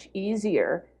so much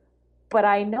easier, but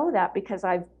I know that because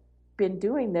I've been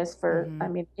doing this for, I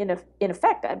mean, in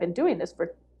effect, I've been doing this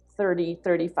for 30,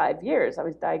 35 years. I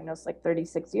was diagnosed like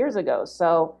 36 years ago.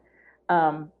 So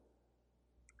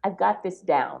I've got this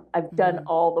down. I've done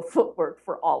all the footwork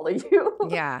for all of you.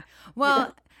 Yeah.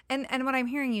 Well, and what I'm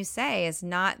hearing you say is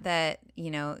not that,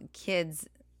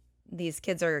 these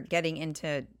kids are getting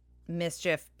into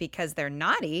mischief because they're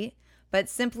naughty, but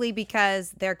simply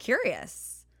because they're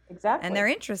curious. Exactly. And they're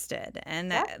interested,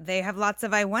 and that they have lots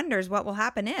of I wonders what will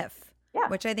happen if,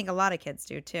 which I think a lot of kids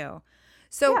do too.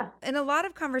 So in a lot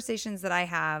of conversations that I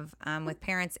have with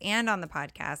parents and on the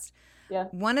podcast,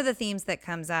 one of the themes that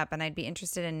comes up, and I'd be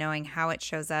interested in knowing how it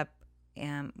shows up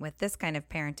with this kind of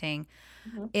parenting,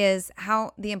 is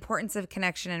how the importance of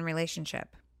connection and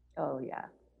relationship. Oh, yeah.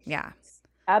 Yeah.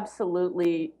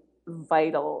 Absolutely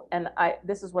vital. And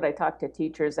this is what I talk to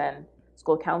teachers and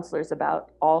school counselors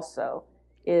about also,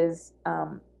 is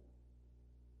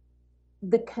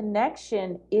the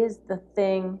connection is the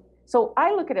thing. So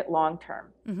I look at it long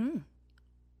term.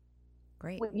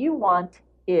 Great. What you want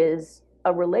is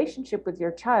a relationship with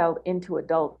your child into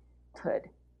adulthood.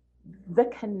 The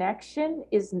connection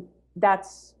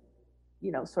that's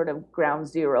sort of ground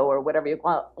zero, or whatever you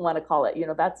want to call it.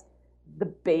 That's the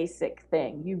basic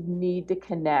thing. You need to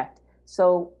connect.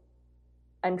 So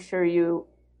I'm sure you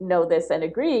know this and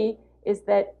agree, is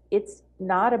that it's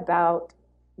not about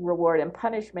reward and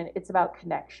punishment. It's about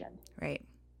connection. Right.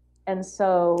 And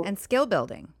so. And skill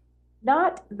building.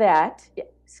 Not that.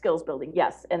 Skills building,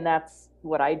 yes. And that's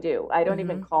what I do. I don't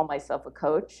even call myself a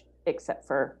coach, except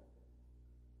for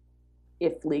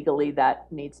if legally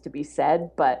that needs to be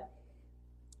said. But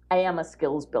I am a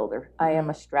skills builder. I am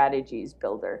a strategies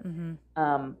builder.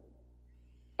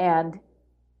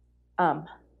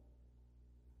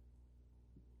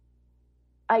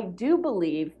 I do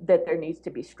believe that there needs to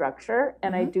be structure.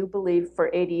 And I do believe for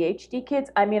ADHD kids,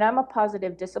 I mean, I'm a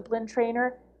positive discipline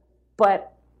trainer,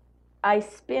 but I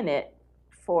spin it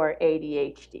for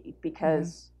ADHD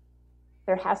because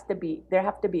there have to be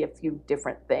a few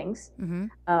different things.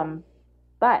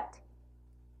 But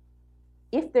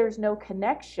if there's no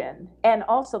connection, and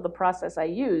also the process I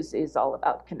use is all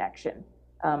about connection.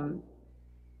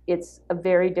 It's a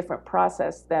very different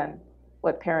process than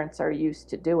what parents are used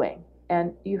to doing.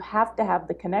 And you have to have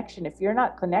the connection. If you're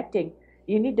not connecting,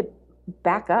 you need to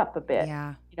back up a bit,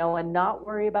 and not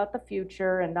worry about the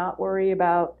future, and not worry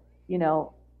about,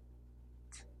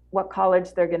 what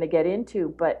college they're going to get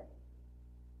into, but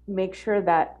make sure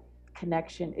that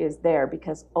connection is there,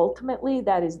 because ultimately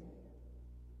that is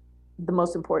the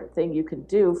most important thing you can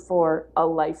do for a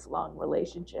lifelong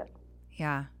relationship.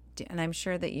 Yeah. And I'm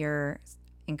sure that you're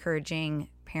encouraging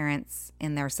parents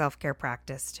in their self-care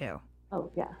practice too. Oh,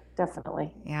 yeah,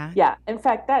 definitely. Yeah. Yeah. In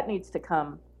fact, that needs to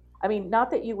come. I mean, not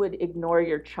that you would ignore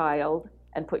your child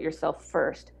and put yourself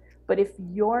first, but if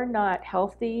you're not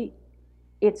healthy,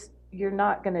 you're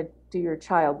not going to do your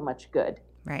child much good.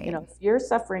 Right. If you're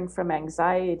suffering from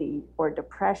anxiety or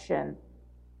depression,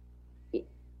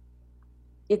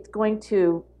 it's going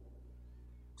to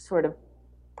sort of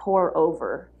pour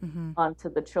over onto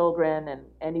the children and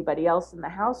anybody else in the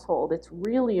household. It's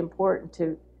really important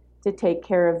to take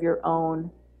care of your own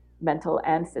mental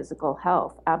and physical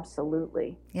health.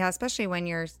 Absolutely. Yeah, especially when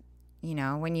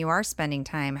when you are spending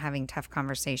time having tough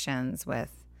conversations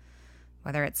with,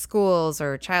 whether it's schools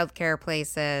or childcare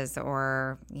places,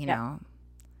 or,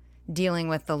 dealing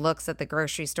with the looks at the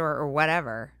grocery store or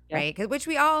whatever, right? Which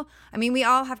we all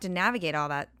have to navigate all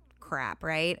that crap,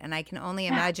 right? And I can only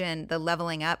imagine the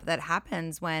leveling up that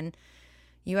happens when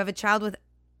you have a child with,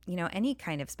 any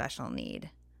kind of special need.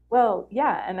 Well,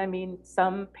 yeah. And I mean,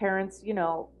 some parents,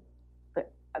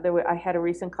 I had a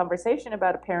recent conversation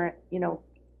about a parent,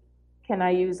 can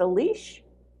I use a leash?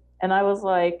 And I was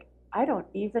like,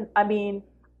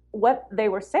 what they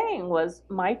were saying was,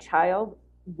 my child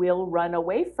will run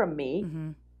away from me,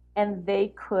 and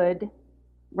they could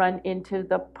run into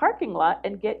the parking lot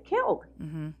and get killed.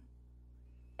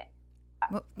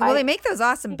 Well, they make those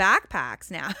awesome backpacks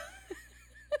now.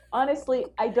 Honestly,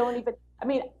 I don't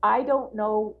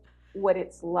know what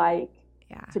it's like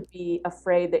to be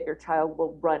afraid that your child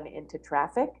will run into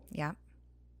traffic. Yeah.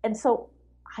 And so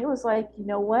I was like, you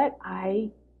know what?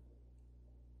 I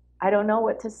don't know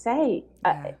what to say.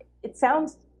 Yeah. It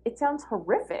sounds it sounds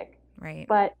horrific, Right.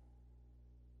 but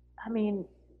I mean,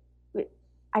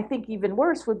 I think even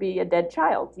worse would be a dead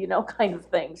child, kind of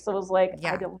thing. So it was like,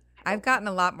 Yeah. I've gotten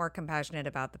a lot more compassionate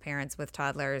about the parents with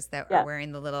toddlers that are Yeah.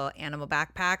 wearing the little animal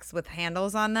backpacks with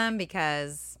handles on them,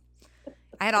 because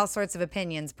I had all sorts of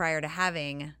opinions prior to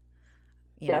having,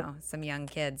 some young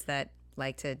kids that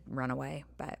like to run away.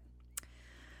 But,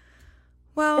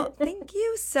 well, thank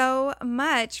you so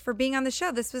much for being on the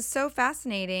show. This was so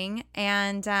fascinating.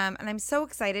 And I'm so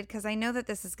excited because I know that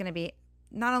this is going to be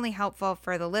not only helpful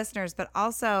for the listeners, but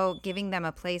also giving them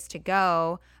a place to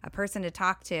go, a person to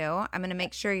talk to. I'm going to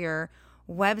make sure your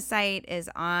website is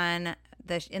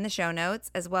in the show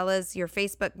notes, as well as your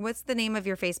Facebook. What's the name of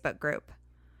your Facebook group?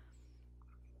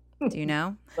 Do you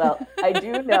know? Well, I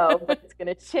do know, but it's going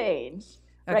to change.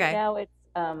 Okay. Right now, it's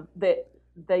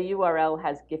the URL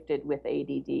has gifted with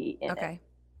ADD in Okay.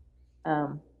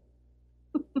 it.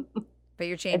 But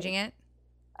you're changing it?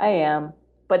 I am,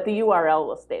 but the URL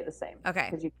will stay the same. Okay.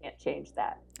 Because you can't change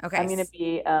that. Okay. I'm going to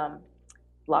be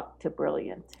blocked to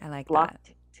brilliant. I like blocked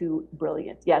that. to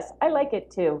brilliant. Yes, I like it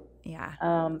too. Yeah.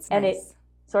 And nice. it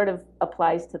sort of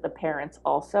applies to the parents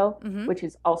also, which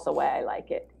is also why I like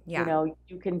it. Yeah.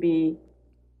 You can be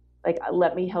like,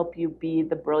 let me help you be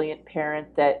the brilliant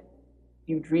parent that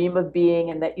you dream of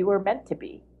being and that you were meant to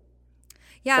be.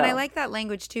 Yeah, and I like that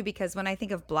language too, because when I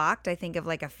think of blocked, I think of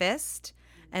like a fist,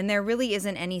 and there really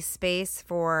isn't any space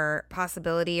for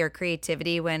possibility or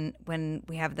creativity when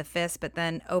we have the fist, but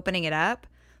then opening it up,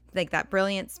 like that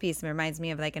brilliance piece reminds me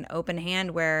of like an open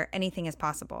hand where anything is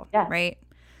possible, right?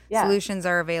 Yeah. Solutions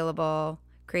are available,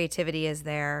 creativity is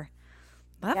there.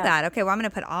 Love that. Okay, well, I'm going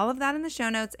to put all of that in the show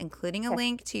notes, including a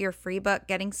link to your free book,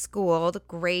 Getting Schooled.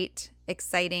 Great,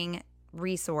 exciting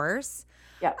resource.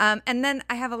 Yeah. And then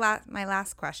I have my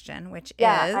last question, which is...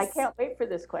 I can't wait for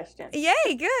this question.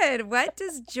 Yay, good. What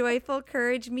does joyful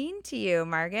courage mean to you,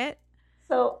 Margaret?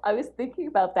 So I was thinking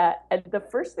about that, and the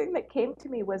first thing that came to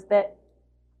me was that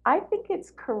I think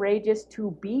it's courageous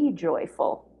to be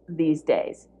joyful these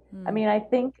days. I mean, I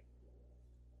think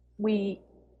we,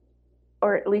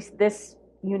 or at least this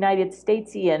United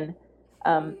Statesian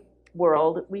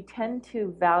world, we tend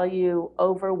to value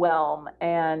overwhelm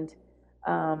and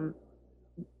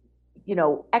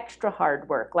extra hard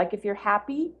work. Like if you're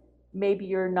happy, maybe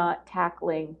you're not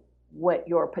tackling what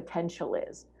your potential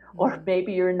is, or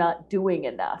maybe you're not doing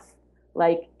enough.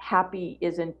 Like happy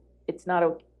it's not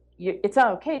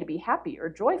okay to be happy or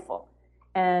joyful.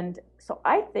 And so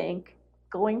I think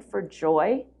going for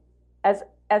joy as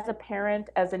a parent,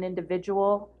 as an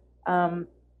individual,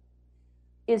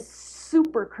 is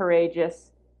super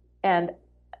courageous. And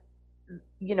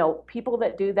people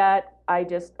that do that, I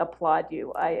just applaud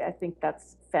you. I think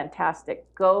that's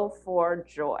fantastic. Go for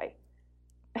joy.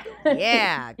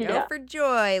 Yeah, go for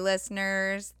joy,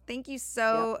 listeners. Thank you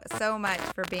so much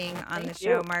for being on the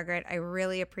show, Margaret. I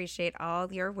really appreciate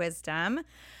all your wisdom.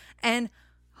 And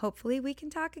hopefully we can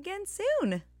talk again soon.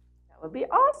 That would be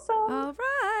awesome. All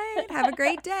right. Have a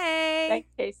great day.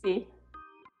 Thanks, Casey.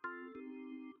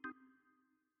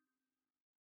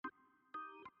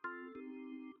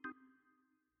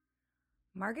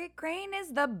 Margaret Crane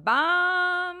is the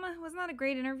bomb. Wasn't that a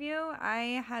great interview?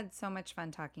 I had so much fun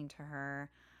talking to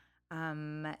her.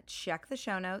 Check the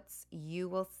show notes. You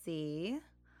will see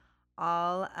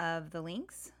all of the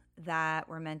links that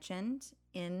were mentioned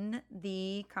in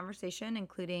the conversation,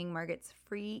 including Margaret's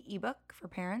free ebook for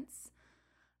parents,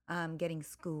 Getting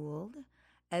Schooled,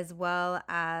 as well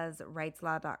as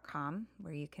rightslaw.com,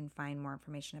 where you can find more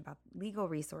information about legal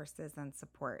resources and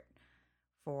support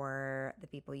for the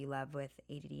people you love with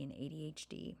ADD and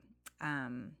ADHD.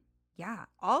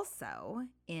 Also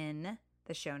in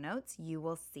the show notes, you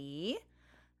will see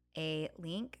a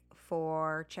link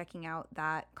for checking out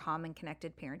that Calm and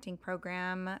Connected Parenting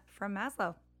program from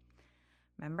Maslow.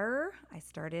 Remember, I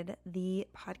started the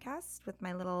podcast with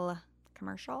my little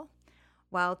commercial?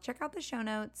 Well, check out the show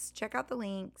notes, check out the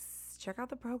links, check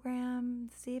out the program,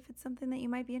 see if it's something that you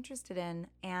might be interested in,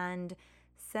 and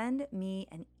send me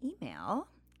an email.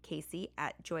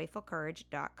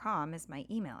 Casey@joyfulcourage.com is my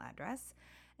email address,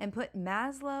 and put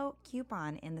Maslow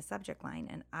coupon in the subject line,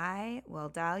 and I will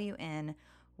dial you in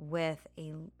with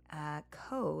a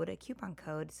coupon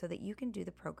code, so that you can do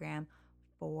the program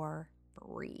for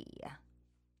free.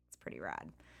 It's pretty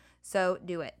rad. So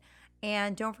do it.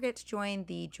 And don't forget to join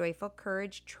the Joyful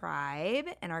Courage Tribe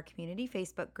and our community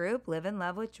Facebook group, Live and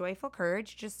Love with Joyful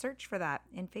Courage. Just search for that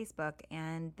in Facebook,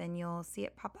 and then you'll see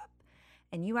it pop up.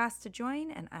 And you asked to join,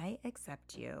 and I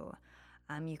accept you.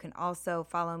 You can also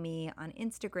follow me on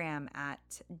Instagram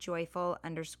at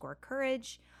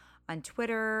joyful_courage, on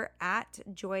Twitter at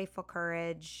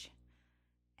joyfulcourage,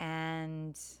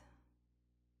 And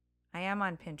I am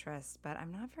on Pinterest, but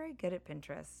I'm not very good at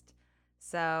Pinterest.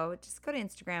 So just go to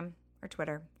Instagram or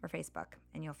Twitter or Facebook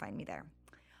and you'll find me there.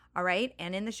 All right.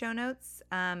 And in the show notes,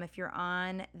 if you're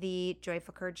on the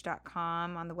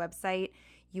joyfulcourage.com on the website,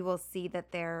 you will see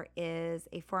that there is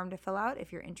a form to fill out.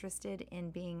 If you're interested in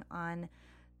being on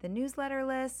the newsletter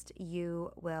list,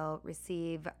 you will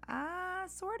receive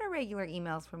sort of regular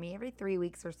emails from me. Every 3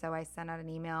 weeks or so, I send out an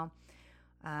email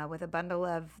with a bundle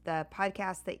of the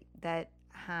podcasts that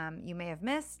you may have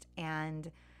missed,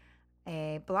 and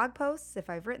a blog post if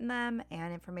I've written them,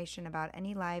 and information about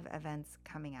any live events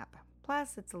coming up.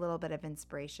 Plus, it's a little bit of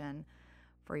inspiration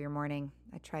for your morning.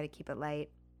 I try to keep it light,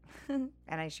 and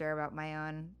I share about my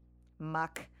own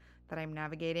muck that I'm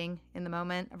navigating in the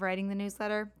moment of writing the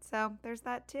newsletter. So there's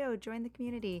that too. Join the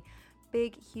community.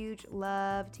 Big, huge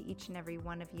love to each and every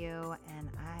one of you, and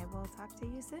I will talk to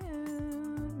you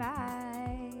soon.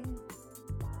 Bye.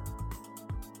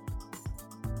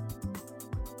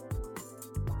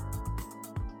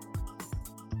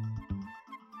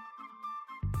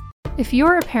 If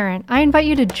you're a parent, I invite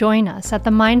you to join us at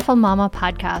the Mindful Mama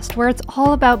podcast, where it's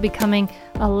all about becoming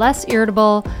a less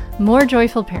irritable, more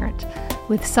joyful parent.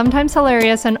 With sometimes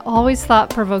hilarious and always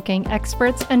thought-provoking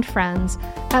experts and friends,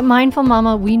 at Mindful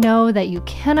Mama, we know that you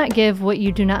cannot give what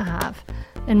you do not have.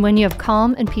 And when you have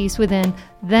calm and peace within,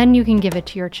 then you can give it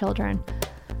to your children.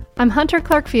 I'm Hunter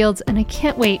Clark Fields, and I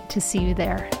can't wait to see you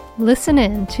there. Listen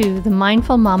in to the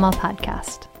Mindful Mama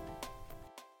podcast.